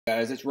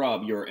Guys, it's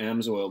Rob, your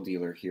AMSOIL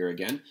dealer here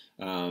again.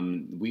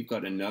 We've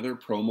got another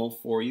promo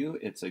for you.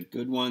 It's a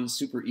good one,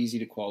 super easy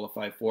to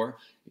qualify for.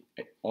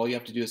 All you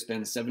have to do is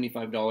spend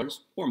 $75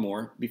 or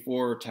more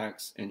before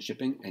tax and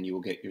shipping, and you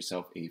will get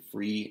yourself a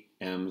free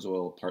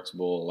AMSOIL parts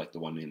bowl like the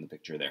one in the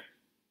picture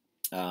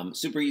there.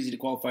 Super easy to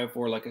qualify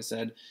for, like I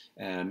said.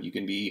 You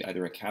can be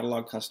either a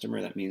catalog customer,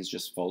 that means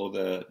just follow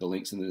the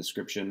links in the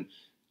description,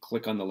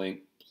 click on the link,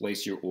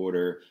 place your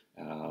order.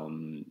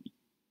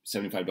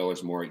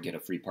 $75 more, you get a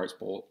free parts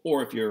bowl.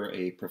 Or if you're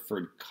a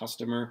preferred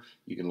customer,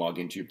 you can log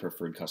into your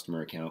preferred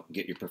customer account,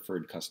 get your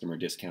preferred customer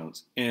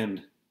discounts,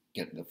 and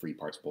get the free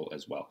parts bowl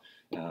as well.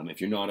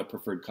 If you're not a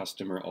preferred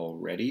customer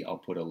already, I'll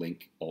put a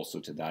link also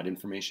to that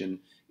information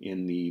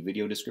in the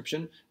video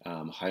description.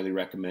 Highly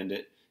recommend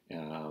it,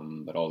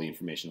 but all the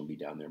information will be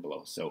down there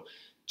below. So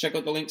check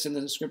out the links in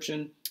the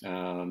description.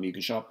 You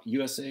can shop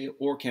USA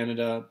or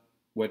Canada,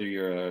 whether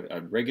you're a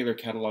regular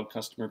catalog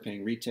customer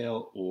paying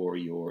retail or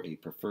you're a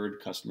preferred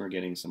customer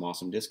getting some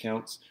awesome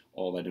discounts.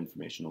 All that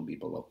information will be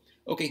below.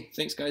 Okay,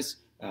 thanks guys.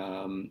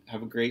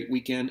 Have a great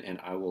weekend, and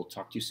I will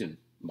talk to you soon.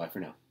 Bye for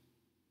now.